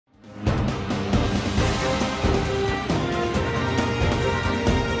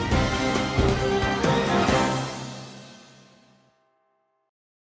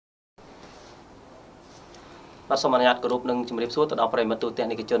បាទសូមអនុញ្ញាតគោរពនឹងជម្រាបសួរទៅដល់ប្រិយមិត្តទូទាំង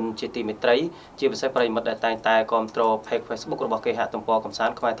និកជនជាទីមេត្រីជាពិសេសប្រិយមិត្តដែលតែងតែគាំទ្រ Page Facebook របស់គេហទំព័រកំសា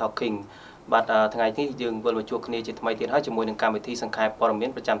ន្តខ្មែរ Talking បាទថ្ងៃនេះយើងវិលមកជួបគ្នាជាថ្មីទៀតហើយជាមួយនឹងកម្មវិធីសង្ខេបព័ត៌មា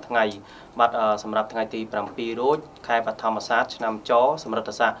នប្រចាំថ្ងៃបាទសម្រាប់ថ្ងៃទី7រោចខែបឋមសាទឆ្នាំចសម្រិត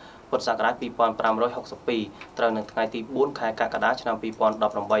ស័កពុទ្ធសករាជ2562ត្រូវនៅថ្ងៃទី4ខែកក្កដាឆ្នាំ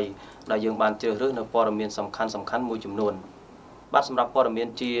2018ដែលយើងបានជ្រើសរើសនៅព័ត៌មានសំខាន់មួយចំនួនបាទសម្រាប់ព័ត៌មាន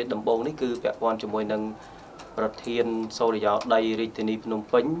ជាដំបូងនេះគឺពាក់ព័ន្ធជាមួយនឹងប្រធានសូរិយោដីរាជធានីភ្នំ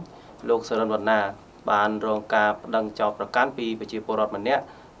ពេញលោកសរិនវណ្ណាបានរងការប្តឹងចោទប្រកាន់ពីប្រជាពលរដ្ឋម្នាក់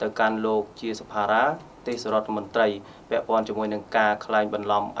ទៅកាន់លោកជាសភារាទេសរដ្ឋមន្ត្រីពាក់ព័ន្ធជាមួយនឹងការក្លែងបន្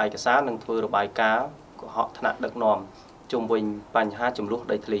លំឯកសារនិងធ្វើរបាយការណ៍កុហកថ្នាក់ដឹកនាំជុំវិញបញ្ហាចំនួន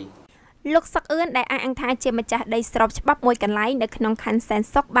ដីធ្លីលោកសុកអឿនដែលអះអាងថាជាម្ចាស់ដីស្របច្បាប់មួយកន្លែងនៅក្នុងខណ្ឌសែន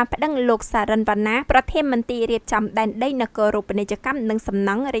សុខបានប្តឹងលោកសារិនវណ្ណាប្រធានមន្ត្រីរៀបចំដែនដីនគររូបនីយកម្មនិងសំណ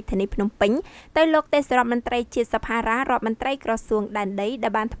ង់រាជធានីភ្នំពេញទៅលោកទេសរដ្ឋមន្ត្រីជាសភារារដ្ឋមន្ត្រីក្រសួងដែនដីដែ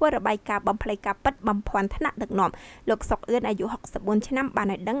លបានធ្វើរបាយការណ៍បំភ្លៃការពិតបំភាន់ថ្នាក់ដឹកនាំលោកសុកអឿនអាយុ64ឆ្នាំបាន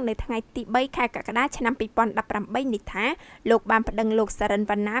ឲ្យដឹងនៅថ្ងៃទី3ខែកក្កដាឆ្នាំ2018នេះថាលោកបានប្តឹងលោកសារិន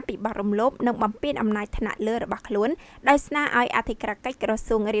វណ្ណាពីបទរំលោភនិងបំពានអំណាចថ្នាក់លើរបស់ខ្លួនដោយស្នើឲ្យអធិការកិច្ចក្រ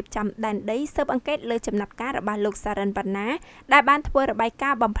សួងរៀបចំដែនដីស៊ើបអង្កេតលើចំណាត់ការរបស់លោកសារិនវណ្ណាដែលបានធ្វើរបាយកា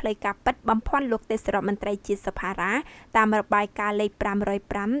រណ៍បំភ្លៃការពិតបំភាន់លោកទេសរដ្ឋមន្ត្រីជាសភារាតាមរបាយការណ៍លេខ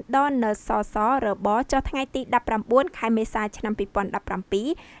505ដល់នសសរបចុះថ្ងៃទី19ខែមេសាឆ្នាំ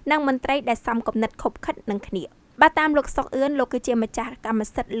2017និងមន្ត្រីដែលសំគំនិតខົບខិតនឹងគ្នាបាទតាមលោកសុកអឿនលោកគឺជាម្ចាស់កម្ម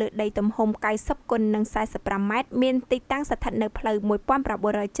សិទ្ធិលើដីទំហំ90 គុណនឹង45ម៉ែត្រមានទីតាំងស្ថិតនៅផ្លូវ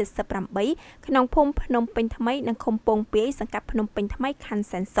1978ក្នុងភូមិភ្នំពេញថ្មីនិងឃុំពងពាយសង្កាត់ភ្នំពេញថ្មីខណ្ឌ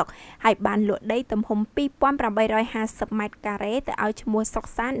សែនសុខហើយបានលក់ដីទំហំ2850ម៉ែត្រការ៉េទៅឲ្យឈ្មោះសុក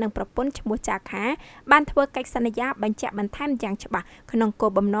សាននិងប្រពន្ធឈ្មោះចាខាបានធ្វើកិច្ចសន្យាបញ្ជាក់បន្ថែមយ៉ាងច្បាស់ក្នុងគោ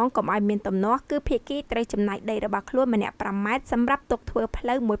លបំណងកុំឲ្យមានទំនាស់គឺភាគីត្រូវចំណាយដីរបស់ខ្លួនម្នាក់5ម៉ែត្រសម្រាប់ទុកធ្វើផ្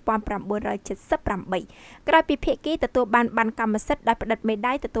លូវ1978ក្រោយពីភាគីទទួលបានកម្មសិទ្ធិដោយផ្តិតមេ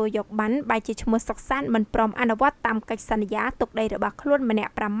ដាយទទួលយកបានបែរជាឈ្មោះសុកសានមិនព្រមអនុវត្តតាមកិច្ចសន្យាទុកដីរបស់ខ្លួនម្នា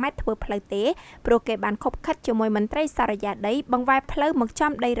ក់5ម៉ែត្រធ្វើផ្លូវទេព្រោះគេបានខົບខិតជាមួយមន្ត្រីសរិយាដីបង្វែរផ្លូវមក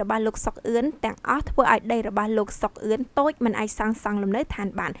ចំដីរបស់លោកសុកអឿនទាំងអស់ធ្វើឲ្យដីរបស់លោកសុកអឿនតូចមិនអាចសាងសង់លំនៅឋាន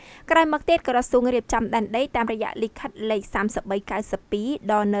បានក្រោយមកទៀតក្រសួងរៀបចំដែនដីតាមរយៈលិខិតលេខ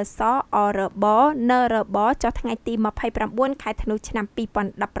3392ដល់នសអរបនរបចុះថ្ងៃទី29ខែធ្នូឆ្នាំ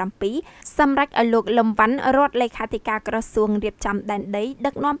2017សម្រាប់ឲ្យលោកលំវ៉ាន់រដ្ឋលេខាធិការក្រសួងរៀបចំដែនដី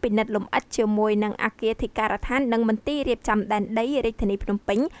ដឹកនាំពិនិត្យលម្អិតជាមួយនឹងអគារធិការដ្ឋាននិងមន្ទីររៀបចំដែនដីរាជធានីភ្នំ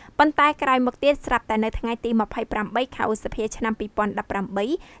ពេញប៉ុន្តែក្រោយមកទៀតស្រាប់តែនៅថ្ងៃទី28ខែឧសភាឆ្នាំ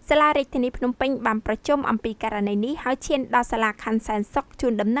2018សាលារាជធានីភ្នំពេញបានប្រជុំអំពីករណីនេះហើយឈានដល់សាលាខណ្ឌសែនសុខជូ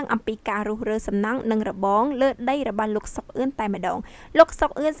នដំណឹងអំពីការរុះរើសំណង់និងរបងលើដីរបស់លោកសុកអឿនតែម្ដងលោកសុ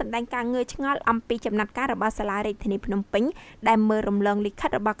កអឿនសម្ដែងការងឿឆ្ងល់អំពីចំណាត់ការរបស់សាលារាជធានីភ្នំពេញដែលមើលរំលងលិខិត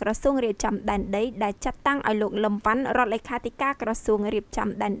របស់ក្រសួងរៀបចំដែនដីដែលចាត់តាំងឲ្យលោកលំវ៉ាន់រដ្ឋលេខាធិការក្រសួងរៀបចំ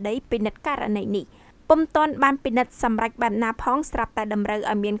ដែនដីពិនិត្យករណីនេះពុំទាន់បានពិនិត្យសម្រាប់បែបណាផងស្រាប់តែតម្រូវ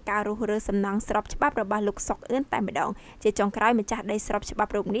ឲ្យមានការរុះរើសំណង់ស្របច្បាប់របស់លោកសុកអឿនតែម្ដងជាចុងក្រោយម្ចាស់ដីស្របច្បា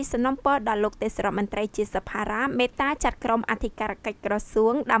ប់រូបនេះសំណូមពរដល់លោកទេសរដ្ឋមន្ត្រីជាសភារាមេត្តាចាត់ក្រុមអធិការកិច្ចក្រសួ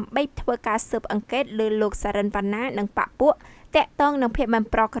ងដើម្បីធ្វើការស៊ើបអង្កេតលើលោកសារិនវណ្ណានិងបពុតាក់ទងនឹងភាពមិន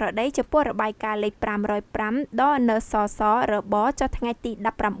ប្រក្រតីចំពោះរបាយការណ៍លេខ505ដល់នសសរបចុះថ្ងៃទី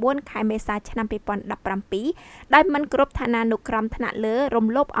19ខែមេសាឆ្នាំ2017ដោយមិនគ្រប់ឋានានុក្រមថ្នាក់លើរំ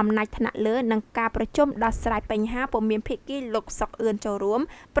លោភអំណាចថ្នាក់លើនិងការប្រជុំដោះស្រាយបញ្ហាពុំមានភាគីលោកសុកអឿនចូលរួម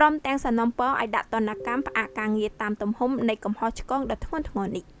ព្រមទាំងសំណូមពរឲ្យដាក់ទណ្ឌកម្មផ្អាកការងារតាមទំហំនៃកំហុសឆ្គងដ៏ធ្ងន់ធ្ងរ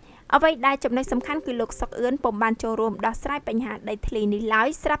នេះអ្វីដែលចំណុចសំខាន់គឺលោកសុកអឿនពុំបានចូលរួមដោះស្រាយបញ្ហាដីធ្លីនេះឡើយ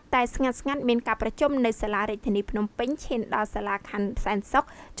ស្រាប់តែស្ងាត់មានការប្រជុំនៅសាលារាជធានីភ្នំពេញឈានដល់សាលាខណ្ឌសែនសុខ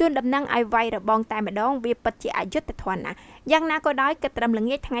ជួនដំណឹងឲ្យវាយរបងតែម្ដងវាពិតជាអយុត្តិធម៌ណាស់យ៉ាងណាក៏ដោយគិតត្រឹមល្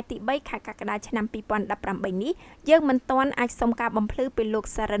ងាចថ្ងៃទី3ខែកក្កដាឆ្នាំ2018នេះយើងមិនទាន់អាចសុំការបំភ្លឺពីលោក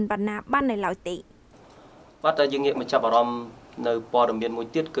សារិនវណ្ណាបាននៅឡើយទេបាទតែយើងងាកមកចាប់អារម្មណ៍នៅព័ត៌មានមួយ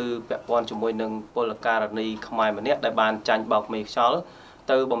ទៀតគឺពាក់ព័ន្ធជាមួយនឹងពលករណីខ្មែរម្នាក់ដែលបានចាញ់បោកមេខ្យល់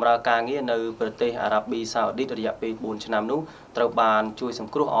ទៅបម្រើការងារនៅប្រទេសអារ៉ាប៊ីសាអូឌីតរយៈពេល4ឆ្នាំនោះត្រូវបានជួយស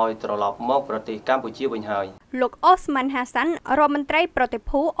ង្គ្រោះឲ្យត្រឡប់មកប្រទេសកម្ពុជាវិញហើយលោកអូស្ម៉ាន់ហាសាន់រដ្ឋមន្ត្រីប្រតិ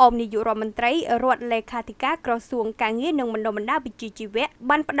ភូអមនាយករដ្ឋមន្ត្រីរដ្ឋលេខាធិការក្រសួងការងារនិងបណ្ដុំបណ្ដាវិជ្ជាជីវៈ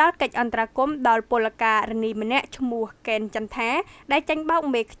បានផ្ដល់កិច្ចអន្តរាគមន៍ដល់ពលករនីម្នាក់ឈ្មោះកេនចន្ទថាដែលចាញ់បោក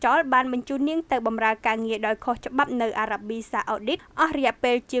មេខ្យល់បានបញ្ជូននាងទៅបម្រើការងារដោយខុសច្បាប់នៅអារ៉ាប៊ីសាអូឌីតអស់រយៈ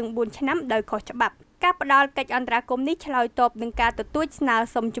ពេលជាង4ឆ្នាំដោយខុសច្បាប់ ការផ្ដល់កិច្ចអន្តរាគមន៍នេះឆ្លើយតបនឹងការទទូចស្នើ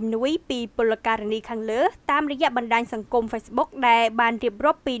សុំជំនួយពីពលករនីខាងលើតាមរយៈបណ្ដាញសង្គម Facebook ដែលបានរៀប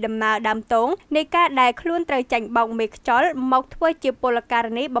រាប់ពីដំណើរដើមទងនៃការដែលខ្លួនត្រូវចាញ់បោកមេខ្យល់មកធ្វើជាពលករ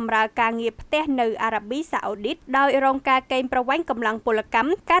នីបម្រើការងារផ្ទះនៅអារ៉ាប៊ីសាអូឌីតដោយរងការកេងប្រវ័ញ្ចកម្លាំងពលកម្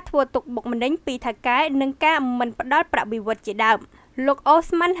មការធ្វើទុកបុកម្នេញពីថៅកែនិងការមិនផ្ដល់ប្រាក់បៀវត្សជាដើមលោកអូ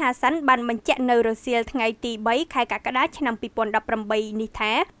ស្ម៉ាន់ហាសាន់បានបញ្ជាក់នៅរសៀលថ្ងៃទី3ខែកក្កដាឆ្នាំ2018នេះ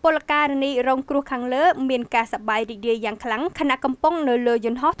ថាពលករនីរងគ្រោះខាងលើមានការសប្បាយរីករាយយ៉ាងខ្លាំងខណៈកំពុងនៅលើយ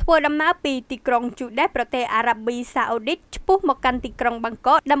ន្តហោះធ្វើដំណើរពីទីក្រុងជូដេសប្រទេសអារ៉ាប៊ីសាអូឌីតឆ្ពោះមកកាន់ទីក្រុងបាងក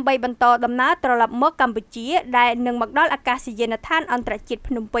កដើម្បីបន្តដំណើរត្រឡប់មកកម្ពុជាដែលនឹងមកដល់អាកាសយានដ្ឋានអន្តរជាតិ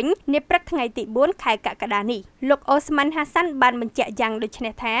ភ្នំពេញនាព្រឹកថ្ងៃទី4ខែកក្កដានេះលោកអូស្ម៉ាន់ហាសាន់បានបញ្ជាក់យ៉ាងដូច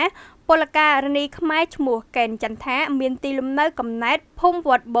នេះថាពលករនីខ្មែរឈ្មោះកែនចន្ទថាមានទីលំនៅកំណើតភូមិវ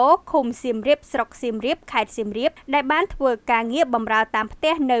ត្តបូឃុំសៀមរាបស្រុកសៀមរាបខេត្តសៀមរាបដែលបានធ្វើការងារបម្រើតាមផ្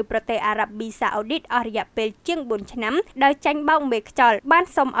ទះនៅប្រទេសអារ៉ាប៊ីសាអូឌីតអស់រយៈពេលជាង4ឆ្នាំដោយចាញ់បោកមេខ្យល់បាន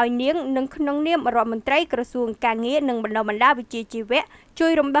សុំឲ្យនាងនិងក្នុងនាមរដ្ឋមន្ត្រីក្រសួងការងារនិងបណ្ដុះបណ្ដាលវិជ្ជាជីវៈជួ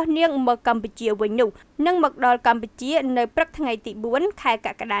យរំដោះនាងមកកម្ពុជាវិញនោះនិងមកដល់កម្ពុជានៅព្រឹកថ្ងៃទី4ខែក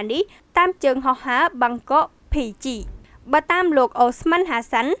ក្កដានេះតាមជើងហោះហើរបាងកក PGបើតាមលោកអូស្ម៉ាន់ហា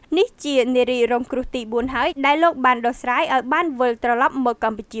សាន់នេះជានារីរងគ្រោះទី4ហើយដែលលោកបានដោះស្រាយឲ្យបានវិលត្រឡប់មកក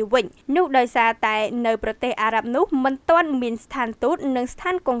ម្ពុជាវិញនោះដោយសារតែនៅប្រទេសអារ៉ាប់នោះមិនទាន់មានស្ថានទូតនិងស្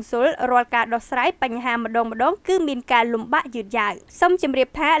ថានកុងស៊ុលរាល់ការដោះស្រាយបញ្ហាម្ដងគឺមានការលំបាកយឺតយ៉ាវសូមជម្រាប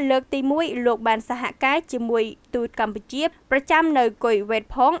ថាលើកទី1លោកបានសហការជាមួយទូតកម្ពុជាប្រចាំនៅកុយវ៉េត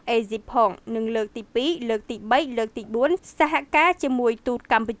ផងអេស៊ីបផងនិងលើកទី2លើកទី3លើកទី4សហការជាមួយទូត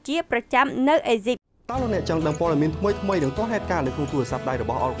កម្ពុជាប្រចាំនៅអេស៊ីបតើលោកអ្នកចង់ដឹងព័ត៌មានថ្មីនឹងទាស់ហេតុការណ៍នៅក្នុងទូរស័ព្ទដៃរ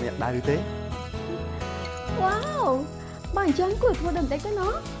បស់អស់លោកអ្នកដែរឬទេវ៉ាវបើអញ្ចឹងគួរធ្វើដំណេកទៅ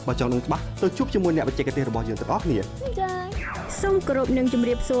ណោះបើចង់ដឹងច្បាស់ទៅជួបជាមួយអ្នកបច្ចេកទេសរបស់យើងទាំងអស់គ្នាចា៎សូមគោរពនឹងជម្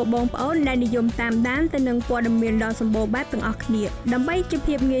រាបសួរបងប្អូនដែលនិយមតាមដានទៅនឹងព័ត៌មានដ៏សម្បូរបែបទាំងអស់គ្នាដើម្បីជា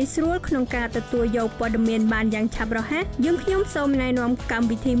ភាពងាយស្រួលក្នុងការទទួលយកព័ត៌មានបានយ៉ាងឆាប់រហ័សយើងខ្ញុំសូមណែនាំកម្ម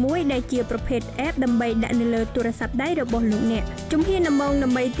វិធីមួយដែលជាប្រភេទ app ដើម្បីដាក់នៅលើទូរស័ព្ទដៃរបស់លោកអ្នកជំហានដំបូងដើ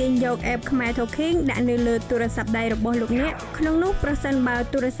ម្បីទាញយក app ខ្មែរ Talking ដាក់នៅលើទូរស័ព្ទដៃរបស់លោកអ្នកក្នុងនោះប្រសិនបើ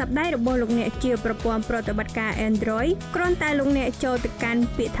ទូរស័ព្ទដៃរបស់លោកអ្នកជាប្រព័ន្ធប្រតិបត្តិការ Android គ្រាន់តែលោកអ្នកចូលទៅកាន់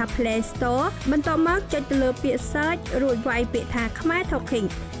ពាក្យថា Play Store បន្ទាប់មកចុចទៅលើពាក្យ Search រួចវាយពាក្យថាខ្មែរ Talking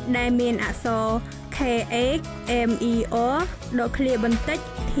ដែលមានអក្សរ KHMER ដកឃ្លាបន្តិច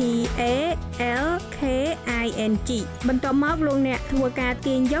TALKING បន្ទាប់មកលោកអ្នកធ្វើការ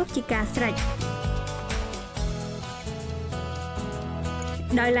ទាញយកជាការស្រេច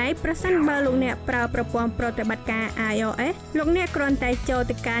ដោយឡែកប្រសិនបើលោកអ្នកប្រើប្រព័ន្ធប្រតិបត្តិការ iOS លោកអ្នកគ្រាន់តែចូល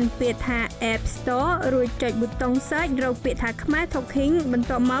ទៅកាន់ពាក្យថា App Store រួចចុចប៊ូតុង Search រកពាក្យថាខ្មែរ Talking បន្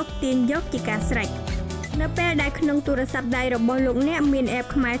ទាប់មកទាញយកជាការស្រេចនៅពេលដែលក្នុងទូរស័ព្ទដៃរបស់លោកអ្នកមាន App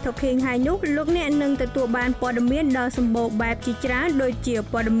ខ្មែរ Talking ហើយនោះលោកអ្នកនឹងទទួលបានព័ត៌មានដ៏សម្បូរបែបជាច្រើនដូចជា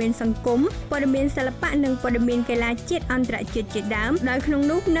ព័ត៌មានសង្គមព័ត៌មានសិល្បៈនិងព័ត៌មានកីឡាជាតិអន្តរជាតិជាដើមដោយក្នុង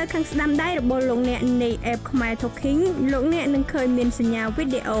នោះនៅខាងស្ដាំដៃរបស់លោកអ្នកនៃ App ខ្មែរ Talking លោកអ្នកនឹងឃើញមានសញ្ញាវី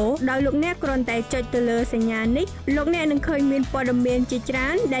ដេអូដោយលោកអ្នកគ្រាន់តែចុចទៅលើសញ្ញានេះលោកអ្នកនឹងឃើញមានព័ត៌មានជាច្រើ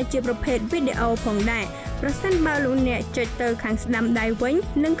នដែលជាប្រភេទវីដេអូផងដែរប្រសិនបើលោកអ្នកចុចទៅខាងស្ដាំដៃវិញ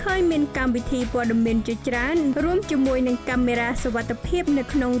នឹងឃើញមានកម្មវិធីព័ត៌មានជាច្រើនរួមជាមួយនឹងកាមេរ៉ាសុវត្ថិភាពនៅ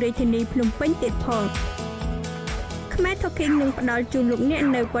ក្នុងរាជធានីភ្នំពេញទៀតផងខ្មែរ Talking នឹងផ្ដល់ជូនលោកអ្នក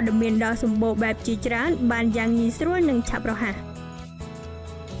នៅព័ត៌មានដ៏សម្បូរបែបជាច្រើនបានយ៉ាងងាយស្រួលនិងឆាប់រហ័ស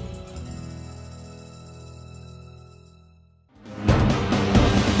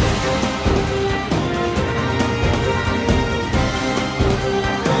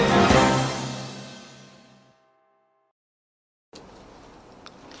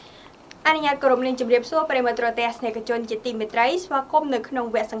អនុញ្ញាតគោរពនឹងជម្រាបសួរប្រិយមិត្តទស្សនិកជនជាទីមេត្រីស្វាគមន៍នៅក្នុង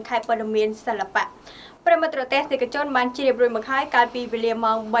វគ្គសង្ខេបព័ត៌មានសិល្បៈប្រិយមិត្តទស្សនិកជនបានជ្រាបរួចមកហើយកាលពីវេលា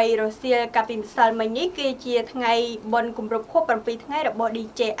ម៉ោង3រសៀលកាលពីម្សិលមិញនេះគឺជាថ្ងៃបុណ្យគម្រប់ខួប7ថ្ងៃរបស់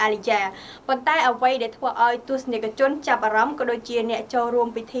DJ អាលីយ៉ាប៉ុន្តែអ្វីដែលធ្វើឲ្យទស្សនិកជនចាប់អារម្មណ៍ក៏ដូចជាអ្នកចូលរួម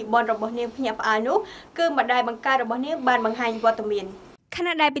ពិធីបុណ្យរបស់នាងភ្ញាក់ផ្អើលនោះគឺម្ដាយបង្កើតរបស់នាងបានបង្ហាញវត្តមានខ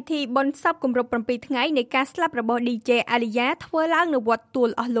ណៈដែលពិធីបុណ្យសពគម្រប់7ថ្ងៃនៃការស្លាប់របស់ DJ អាលីយ៉ាធ្វើឡើងនៅវត្តទួល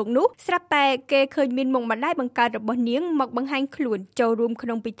អស់លោកនោះស្រាប់តែគេឃើញមានមុខម្ដាយបង្កើតរបស់នាងមកបង្ហាញខ្លួនចូលរួមក្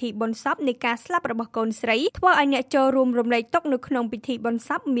នុងពិធីបុណ្យសពនៃការស្លាប់របស់កូនស្រីធ្វើឲ្យអ្នកចូលរួមរំលែកទុក្ខនៅក្នុងពិធីបុណ្យស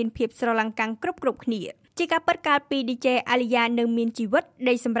ពមានភាពស្រឡាំងកាំងគ្រប់គ្នា ជាការពិតកាលពី DJ អាលីយ៉ានៅមានជីវិត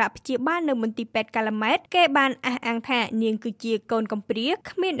ដែលសម្រាប់ព្យាបាលនៅមន្ទីរពេទ្យកាឡាម៉ែតគេបានអះអាងថានាងគឺជាកូនកំព្រា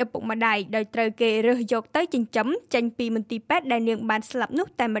គ្មានឪពុកម្ដាយដោយត្រូវគេរើសយកទៅចិញ្ចឹមចេញពីមន្ទីរពេទ្យដែលនាងបានស្លាប់នោះ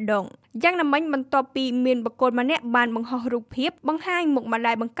តែម្ដងយ៉ាងណាមិញបន្ទាប់ពីមានបុគ្គលម្នាក់បានបង្ហោះរូបភាពបង្ហាញមុខម្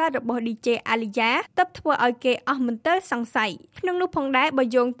ដាយបង្កើតរបស់ DJ អាលីយ៉ាទើបធ្វើឲ្យគេអស់មន្ទិលសង្ស័យក្នុងនោះផងដែរបើ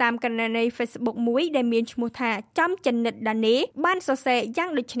យោងតាមគណនី Facebook មួយដែលមានឈ្មោះថាចំចិនិតដាណេបានសរសេរយ៉ាង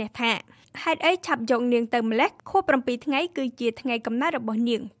ដូចនេះថាហេតុអីឆាប់យកនាងទៅម្លេះខួប7ថ្ងៃគឺជាថ្ងៃកំណើតរបស់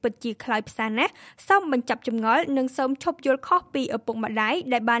នាងពិតជាខ្លោចផ្សាណាស់សូមបញ្ចប់ចម្ងល់និងសូមឈប់យល់ខុសពីឪពុកម្ដាយ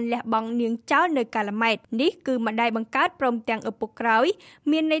ដែលបានលះបង់នាងចោលនៅកាឡាម៉ែតនេះគឺម្ដាយបង្កើតព្រមទាំងឪពុកក្រោយ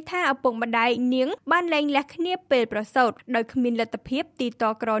មានន័យថាឪពុកម្ដាយនាងបានលែងលះគ្នាពេលប្រសូតដោយគ្មានលទ្ធភាពទីត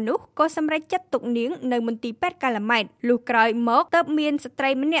ក្រនោះក៏សម្រេចចិត្តទុកនាងនៅមន្ទីរពេទ្យកាឡាម៉ែតលុះក្រោយមកទើបមានស្ត្រី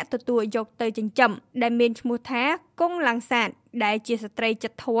ម្នាក់ទទួលយកទៅចិញ្ចឹមដែលមានឈ្មោះថាគង់ឡាំងសាទដែលជាស្ត្រីចិ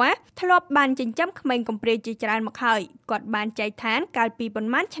ត្តធម៌ធ្លាប់បានចិញ្ចឹមក្មេងកំព្រាជាច្រើនមកហើយគាត់បានចែកឋានកាលពីប៉ុ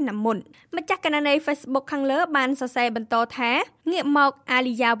ន្មានឆ្នាំមុនម្ចាស់គណនី Facebook ខាងលើបានសរសេរបន្តថាងាកមកអា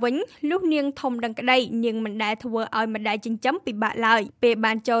លីយ៉ាវិញលុះនាងធំដឹងក្តីនាងមិនដែលធ្វើឲ្យម្ដាយចិញ្ចឹមពិបាកឡើយពេល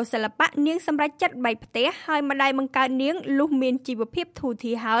បានចូលសិល្បៈនាងសម្រេចចិត្តបែកផ្ទះហើយម្ដាយបង្កើតនាងលុះមានជីវភាពធូរ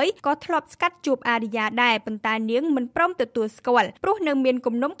ធារហើយក៏ធ្លាប់ស្កាត់ជួបអាលីយ៉ាដែរប៉ុន្តែនាងមិនព្រមទទួលស្គាល់ព្រោះនៅមាន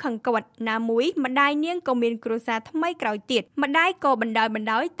គំនុំខឹងគាត់ណាមួយម្ដាយនាងក៏មានគ្រួសារថ្មីក្រោយទៀតម្ដាយក៏បណ្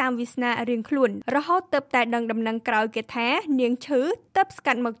ដោយតាមវាសនារៀងខ្លួនរហូតទៅតែដឹងដំណឹងក្រោយគេថានាងឈឺទៅស្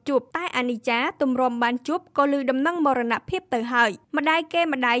កាត់មកជួបតែអានិច្ចាទម្រាំបានជួបក៏ឮដំណឹងមរណភាពទៅហើយម្ដាយគេ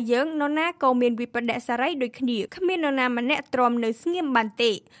ម្ដាយយើងនរណាក៏មានវិបដិសារីដូចគ្នាគ្មាននរណាម្នាក់ទ្រាំនៅស្ងៀមបាន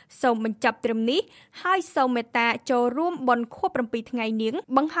ទេសូមបញ្ចប់ត្រឹមនេះហើយសូមមេត្តាចូលរួមបុណ្យខួប7ថ្ងៃនាង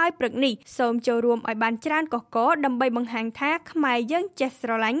បង្ហើយព្រឹកនេះសូមចូលរួមឲ្យបានច្រើនកកដើម្បីបង្ហាញថាខ្មែរយើងចេះស្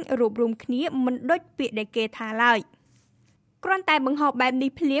រឡាញ់រួបរวมគ្នាមិនដូចពាក្យដែលគេថាឡើយគ្រាន់តែបង្ហោះបែបនេះ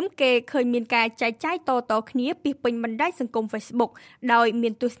ភ្លាមគេឃើញមានការចែកចាយតគ្នាពីពេញបណ្ដាញសង្គម Facebook ដោយមា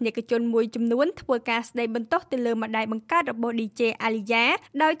នទស្សនិកជនមួយចំនួនធ្វើការស្ដីបន្ទោសទៅលើម្ដាយបង្កើតរបស់ DJ អាលីយ៉ា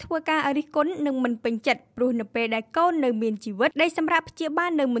ដោយធ្វើការរិះគន់និងមិនពេញចិត្តព្រោះនៅពេលដែលកូននៅមានជីវិតដែលសម្រាប់ព្យាបាល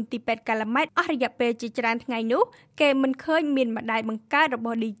នៅមន្ទីរពេទ្យកាឡាម៉ែតអស់រយៈពេលជាច្រើនថ្ងៃនោះគេមិនឃើញមានម្ដាយបង្កើតរប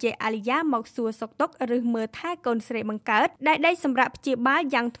ស់ DJ អាលីយ៉ាមកសួរសុខទុក្ខឬមើលថែកូនស្រីបង្កើតដែលសម្រាប់ព្យាបាល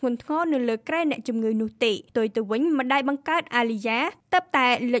យ៉ាងធ្ងន់ធ្ងរនៅលើក្រែអ្នកជំងឺនោះទេផ្ទុយទៅវិញម្ដាយបង្កើតអាលីយ៉ាទើបតែ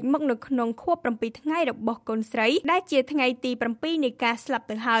លេចមកនៅក្នុងខួប7ថ្ងៃរបស់កូនស្រីដែលជាថ្ងៃទី7នៃការស្លាប់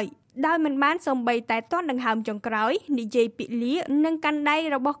ទៅហើយដោយមិនបានសូម្បីតែទាន់ដង្ហើមចុងក្រោយនិយាយពាក្យលានិងកាន់ដៃ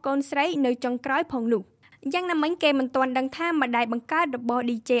របស់កូនស្រីនៅចុងក្រោយផងនោះយ៉ាងណាមិញគេមិនទាន់ដឹងថាម្ដាយបង្កើតរបស់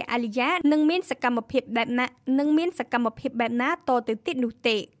DJ អាលីយ៉ានឹងមានសកម្មភាពបែបណាតទៅទៀតនោះ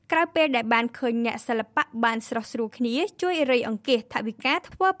ទេក្រោយពេលដែលបានឃើញអ្នកសិល្បៈបានស្រស់ស្រួលគ្នាជួយរៃអង្គាសថវិកា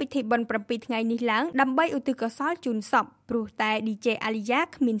ធ្វើពិធីបុណ្យ7ថ្ងៃនេះឡើងដើម្បីឧទ្ទិសកុសលជូនសពព្រោះតែ DJ អាលីយ៉ា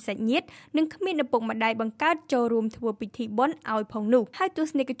គ្មានសាច់ញាតិនិងគ្មានឪពុកម្ដាយបង្កើតចូលរួមធ្វើពិធីបុណ្យឲ្យផងនោះហើយទស្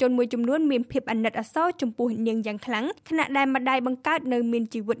សនិកជនមួយចំនួនមានភាពអាណិតអាសូរចំពោះនាងយ៉ាងខ្លាំងខណៈដែលម្ដាយបង្កើតនៅមាន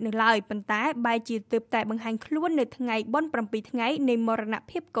ជីវិតនៅឡើយប៉ុន្តែបែរជាទើបតែបង្ហាញខ្លួននៅថ្ងៃបុណ្យ7ថ្ងៃនៃមរណ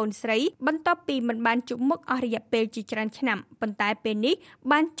ភាពកូនស្រីបន្ទាប់ពីមិនបានជួបមុខអស់រយៈពេលជាច្រើនឆ្នាំប៉ុន្តែពេលនេះ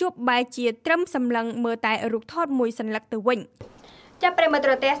បានជួបបែរជាត្រឹមសម្លឹងមើលតែរូបថតមួយសន្លឹកទៅវិញចាប់ប្រិមត្ត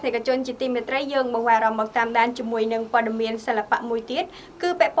រទេសនិកជនជាទីមេត្រីយើងមកអារម្មណ៍មកតាមដានជាមួយនឹងព័ត៌មានសិល្បៈមួយទៀតគឺ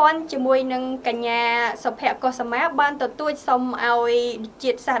ពាក់ព័ន្ធជាមួយនឹងកញ្ញាសុភ័ក្រកុសមាបានទទូចសុំឲ្យ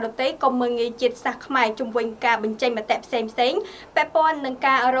ជាតិសាសន៍ដទៃកុំមើលងាយជាតិសាសន៍ខ្មែរជំវិញការបញ្ចេញមតិផ្សេងពាក់ព័ន្ធនឹង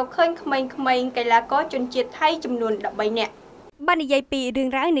ការរកឃើញក្មេងៗកីឡាករជនជាតិថៃចំនួន13នាក់បាននិយាយពីរឿង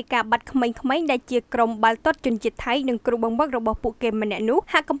រ៉ាវនៃការបាត់ក្មេងៗដែលជាក្រុមបាល់ទាត់ជនជាតិថៃនិងគ្រូបង្វឹករបស់ពួកគេម្នាក់នោះ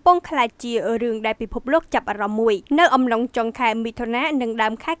ហាក់កំពុងក្លាយជារឿងដែលពិភពលោកចាប់អារម្មណ៍មួយនៅអំឡុងចុងខែមិថុនានិងដើ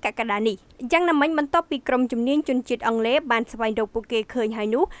មខែកក្កដានេះយ៉ាងណាមិញបន្ទាប់ពីក្រុមជំនាញជនជាតិអង់គ្លេសបានស្វែងរកពួកគេឃើញហើយ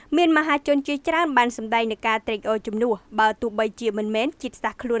នោះមានមហាជនជាច្រើនបានសម្ដែងនឹងការត្រេកអរជំនួសបើទោះបីជាមិនមែនជាតិ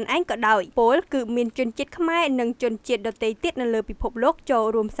សាសន៍ខ្លួនឯងក៏ដោយពលគឺមានជនជាតិខ្មែរនិងជនជាតិដទៃទៀតនៅលើពិភពលោកចូល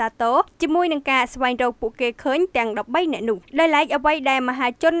រួមសាទរជាមួយនឹងការស្វែងរកពួកគេឃើញទាំង13នាក់នោះដោយឡែកអ្វីដែលមហា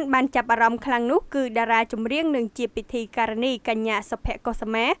ជនបានចាប់អារម្មណ៍ខ្លាំងនោះគឺតារាចម្រៀងនិងជាពិធីការនីកញ្ញាសុភ័ក្រកុស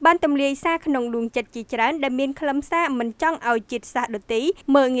មាបានទម្លាយសារក្នុងដួងចិត្តជាច្រើនដែលមានខ្លឹមសារមិនចង់ឲ្យជាតិសាសន៍ដទៃ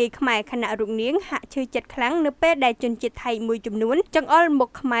មើលងាយខ្មែរខណៈរូបនាងហាក់ឈឺចិត្តខ្លាំងនៅពេលដែលជនជាតិថៃមួយចំនួនចង្អុលមុខ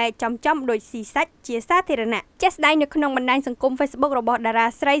ខ្មែរចំដូចស៊ីសាច់ជាសាធារណៈជាក់ស្ដែងនៅក្នុងបណ្ដាញសង្គម Facebook របស់តារា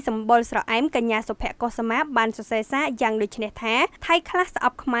ស្រីសម្បុរស្រអែមកញ្ញាសុភ័ក្រកុសមាបានសរសេរសារយ៉ាងដូចនេះថាថៃខ្លះស្អ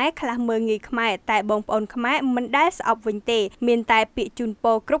ប់ខ្មែរខ្លះមើលងាយខ្មែរតែបងប្អូនខ្មែរមិនដែលស្អប់វិញទេ មានតែពាក្យជូនព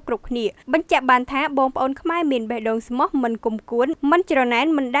រគ្រប់គ្នាបញ្ជាក់បានថាបងប្អូនខ្មែរមានបេះដូងស្មោះមិនគុំគួនមិនច្រណែន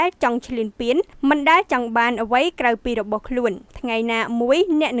មិនដែលចង់ឈ្លានពានមិនដែលចង់បានអ្វីក្រៅពីរបស់ខ្លួនថ្ងៃណាមួយ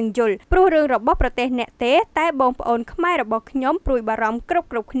អ្នកនឹងយល់ព្រោះរឿងរបស់ប្រទេសអ្នកទេតែបងប្អូនខ្មែររបស់ខ្ញុំព្រួយបារម្ភគ្រប់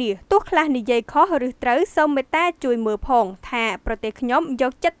គ្នាទោះខ្លះនិយាយខុសឬត្រូវសូមមេត្តាជួយមើលផងថាប្រទេសខ្ញុំយ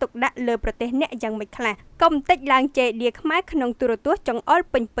កចិត្តទុកដាក់លើប្រទេសអ្នកយ៉ាងម៉េចខ្លះកុំតិចឡើងជេរដៀខ្មែរក្នុងទូរទស្សន៍ចង្អុល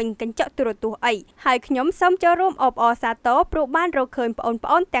ពេញកញ្ចក់ទូរទស្សន៍អីហើយខ្ញុំសូមចូលរួមអបអរសាទរព្រោះបានរកឃើញប្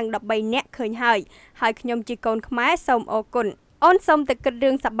អូនទាំង13នាក់ឃើញហើយខ្ញុំជាកូនខ្មែរសូមអរគុណអូនសូមតែគិតរឿ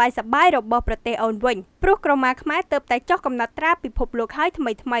ងសប្បាយរបស់ប្រទេសអូនវិញព្រោះក្រមាខ្មែរទើបតែចុះកំណត់ត្រាពិភពលោកហើយថ្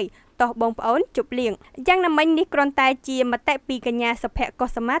មីតោះបងប្អូនជប់លៀងយ៉ាងណាមិញនេះគ្រាន់តែជាមតិពីកញ្ញាសុភកុ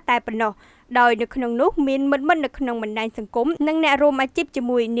សមាតែប៉ុណ្ណោះដោយនៅក្នុងនោះមានមិត្តនៅក្នុងបណ្ដាញសង្គមនិងអ្នករួមអាជីពជា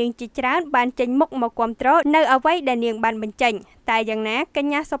មួយនាងជាច្រើនបានចេញមុខមកគាំទ្រនៅអ្វីដែលនាងបានបញ្ចេញតែយ៉ាងណាក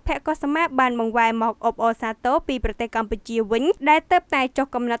ញ្ញាសុភកុសមាបានបង្វែរមកអបអរសាទរពីប្រទេសកម្ពុជាវិញដែលទើបតែចុះ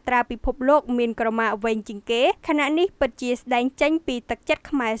កំណត់ត្រាពិភពលោកមានក្រមាវែងជាងគេខណៈនេះពិតជាស្ដែងចេញពីទឹកចិត្ត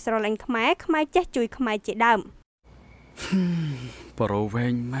ខ្មែរស្រឡាញ់ខ្មែរចេះជួយខ្មែរជាដើមប្រូវែ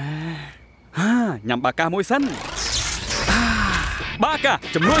ងម៉ែញ៉ាំបាកាមួយសិនបាកា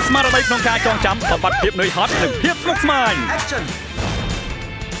ជំនួយស្មារតីក្នុងការចងចាំបំបត្តិភាពនឿយហត់និងភាពស្មុគស្មាញ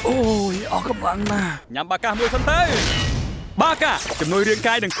អូយអស់កម្លាំងណាស់ញ៉ាំបាកាមួយសិនទៅបាកាជំនួយរាង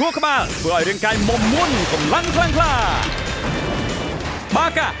កាយនិងខួរក្បាលធ្វើឲ្យរាងកាយមុំមួនកម្លាំងខ្លាំងក្លាបា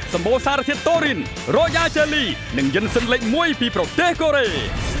កាសម្បូរសារធាតុតូរីនរ៉ូយ៉ាជេលីនិងយិនសិនលេខ1ពីប្រទេសកូរ៉េ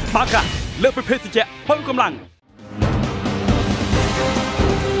បាកាលើសពីភេសជ្ជៈពឹងកម្លាំង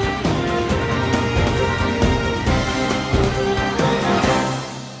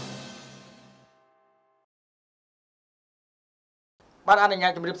បាទអនុញ្ញា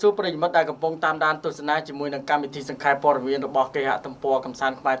តជម្រាបសួរប្រិយមិត្តដែលកំពុងតាមដានទស្សនាជាមួយនឹងកម្មវិធីសង្ខេបព័ត៌មានរបស់គេហទំព័រកំសា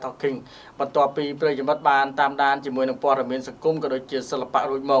ន្តខ្មែរ Talking បន្ទាប់ពីប្រិយមិត្តបានតាមដានជាមួយនឹងព័ត៌មានសង្គមក៏ដូចជាសិល្បៈ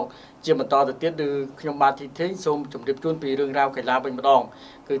រួចមកជាបន្តទៅទៀតគឺខ្ញុំបាទធីធីសូមជម្រាបជូនពីរឿងរ៉ាវកីឡាវិញម្ដង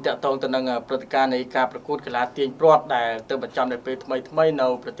គឺតាក់ទងទៅនឹងព្រឹត្តិការណ៍នៃការប្រកួតកីឡាទាញព្រ័ត្រដែលទៅបញ្ចប់នៅពេលថ្មីនៅ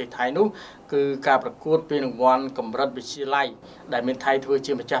ប្រទេសថៃនោះគឺការប្រកួតពានរង្វាន់កម្រិតវិទ្យាល័យដែលមានថៃធ្វើ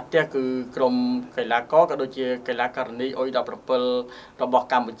ជាម្ចាស់ផ្ទះគឺក្រុមកីឡាករក៏ដូចជាកីឡាការិនីអុយ17របស់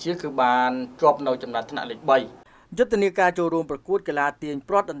កម្ពុជាគឺបានជាប់នៅចំណាត់ថ្នាក់លេខ3យុទ្ធនាការចូលរួមប្រកួតកីឡាទាញ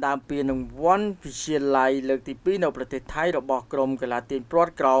ព្រ័ត្រដណ្ដើមពានរង្វាន់វិទ្យាល័យលើកទី2នៅប្រទេសថៃរបស់ក្រុមកីឡាទាញព្រ័ត្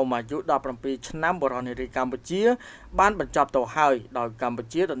រក្រោមអាយុ17ឆ្នាំបរិសុទ្ធនារីកម្ពុជាបានបញ្ចប់ទៅហើយដោយកម្ពុ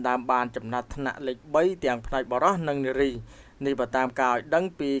ជាដណ្ដើមបានចំណាត់ថ្នាក់លេខ3ទាំងផ្នែកបរិសុទ្ធនិងនារីនេះបើតាមការឲ្យដឹង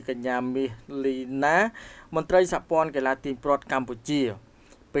ពីកញ្ញាមាសលីណាមន្ត្រីសហព័ន្ធកីឡាទាញព្រ័ត្រកម្ពុជា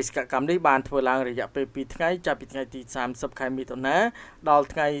បេសកកម្មនេះបានធ្វើឡើងរយៈពេល2ថ្ងៃចាប់ពីថ្ងៃទី30ខែមិថុនាដល់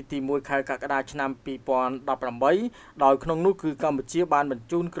ថ្ងៃទី1ខែកក្កដាឆ្នាំ2018ដោយក្នុងនោះគឺកម្ពុជាបានបញ្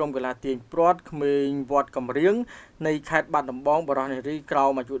ជូនក្រុមកីឡាទាញព្រ័ត្រក្មេងវត្តកំរៀងនៃខេត្តបាត់ដំបងបរិសុទ្ធនារីក្រោ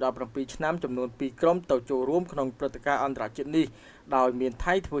មអាយុ17ឆ្នាំចំនួន2ក្រុមទៅចូលរួមក្នុងព្រឹត្តិការណ៍អន្តរជាតិនេះដោយមាន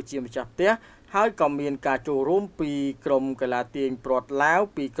ថៃធ្វើជាម្ចាស់ផ្ទះហើយក៏មានការចូលរួមពីក្រុមកីឡាទាញព្រ័ត្រឡាវ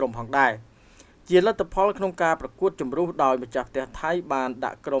ពីក្រុមផងដែរជាលទ្ធផលក្នុងការប្រកួតជម្រុះដោយម្ចាស់ផ្ទះថៃបាន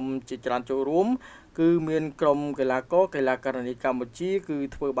ដាក់ក្រុមជាច្រើនចូលរួមគឺមានក្រុមកីឡាករកីឡាការិនីកម្ពុជាគឺ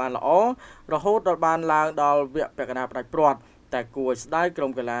ធ្វើបានល្អរហូតដល់បានឡើងដល់វគ្គពាក់កណ្ដាលផ្ដាច់ព្រ័ត្រតែគួរឲ្យស្ដាយក្រុ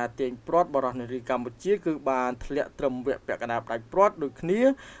មកីឡាទាញព្រ័ត្របរិសុទ្ធនារីកម្ពុជាគឺបានធ្លាក់ត្រឹមវគ្គពាក់កណ្ដាលផ្ដាច់ព្រ័ត្រដូចគ្នា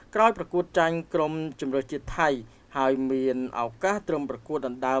ក្រោយប្រកួតចាញ់ក្រុមជម្រើសជាតិថៃហើយមានឱកាសត្រឹមប្រកួតដ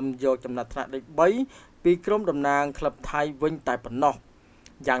ណ្ដើមយកចំណាត់ថ្នាក់លេខ3ពីក្រុមតំណាងក្លឹបថៃវិញតែប៉ុណ្ណោះ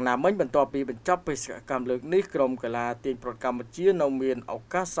យ៉ាងណាមិញបន្ទាប់ពីបញ្ចប់បេសកកម្មលើកនេះក្រុមកីឡាទាញព្រ័ត្រកម្ពុជានៅមានឱ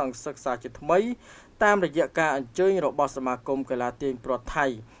កាសសង្កសិក្សាជាថ្មីតាមរយៈការអញ្ជើញរបស់សមាគមកីឡាទាញព្រ័ត្រថៃ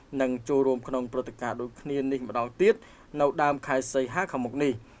និងចូលរួមក្នុងព្រឹត្តិការណ៍ដូចគ្នានេះម្ដងទៀតនៅដើមខែសីហាខាងមុខ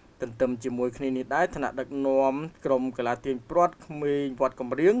នេះទន្ទឹមជាមួយគ្នានេះដែរថ្នាក់ដឹកនាំក្រុមកីឡាទាញព្រ័ត្រក្មេងវត្តកំ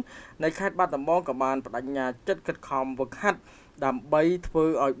រៀងនៃខេត្តបាត់ដំបងក៏បានបដិញ្ញាចិត្តខិតខំហ្វឹកហាត់ដើម្បីធ្វើ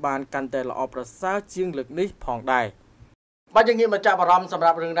ឲ្យបានកាន់តែល្អប្រសើរជាងលើកនេះផងដែរបាទយើងងាកមកចាប់អារម្មណ៍សម្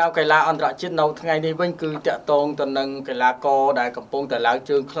រាប់រឿងរ៉ាវកីឡាអន្តរជាតិនៅថ្ងៃនេះវិញគឺតាក់ទងទៅនឹងកីឡាករដែលកំពុងតែឡើង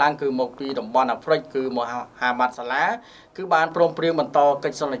ជើងខ្លាំងគឺមកពីតំបន់អាហ្វ្រិកគឺមូហាម៉ាត់សាឡាគឺបានព្រមព្រៀងបន្តកិ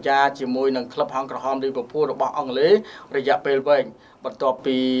ច្ចសន្យាជាមួយនឹងក្លឹបហង្សក្រហមលីវើពូលរបស់អង់គ្លេសរយៈពេលវែងបន្ទាប់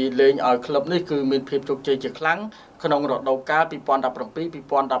ពីលេងឲ្យក្លឹបនេះគឺមានភាពជោគជ័យជាខ្លាំងក្នុងរដូវកាល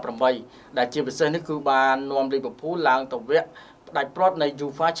 2017-2018 ដែលជាពិសេសនេះគឺបាននាំលីវើពូលឡើងទៅវគ្គផ្ដាច់ព្រ័ត្រនៃ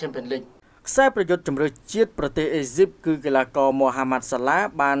UEFA Champions Leagueខ្សែប្រយុទ្ធជម្រើសជាតិប្រទេសអេស៊ីបគឺកីឡាករមូហាម៉ាត់សាឡា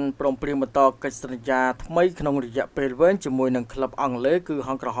បានព្រមព្រៀងបន្តកិច្ចសន្យាថ្មីក្នុងរយៈពេលវែងជាមួយនឹងក្លឹបអង់គ្លេសគឺហ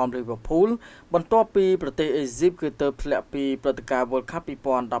ង្សក្រហមលីវើពូលបន្ទាប់ពីប្រទេសអេស៊ីបគឺទៅធ្លាក់ពីព្រឹត្តិការណ៍ World Cup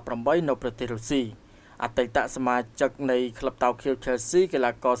 2018នៅប្រទេសរុស្ស៊ីឥ អតីតសមាជិកនៃក្លឹបតោខៀវ Chelsea កី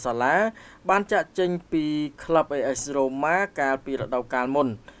ឡាករ Salah បានចាក់ចេញពីក្លឹប AS Roma កាលពីរដូវកាលមុន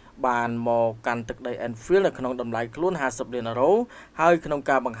បានមកកាន់ទឹកដី Anfield នៅក្នុងតម្លៃខ្លួន50 លាន€ហើយក្នុង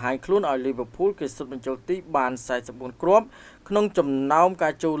ការបង្ហាញខ្លួនឲ្យ Liverpool គេសុទ្ធបញ្ចូលទីបាន44គ្រាប់ក្នុងចំណោមកា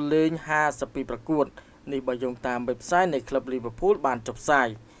រចូលលេង52ប្រកួតនេះបើយោងតាម website នៃក្លឹប Liverpool បានចុះផ្សាយ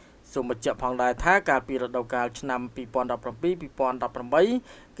សូមបញ្ជាក់ផងដែរថាកាលពីរដូវកាលឆ្នាំ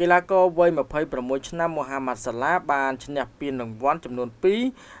 2017-2018 កីឡាករវ័យ26ឆ្នាំ Mohamed Salah បានឈ្នះពានរង្វាន់ចំនួន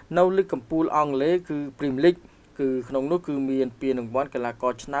2នៅលីកកំពូលអង់គ្លេសគឺ Premier League គឺក្នុងនោះគឺមានពានរង្វាន់កីឡាក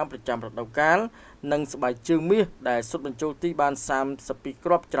រឆ្នាំប្រចាំរដូវកាលនិងស្បែកជើងមាសដែលសុទ្ធបញ្ចូលទីបាន32គ្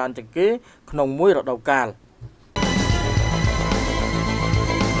រាប់ច្រើនជាងគេក្នុងមួយរដូវកាល។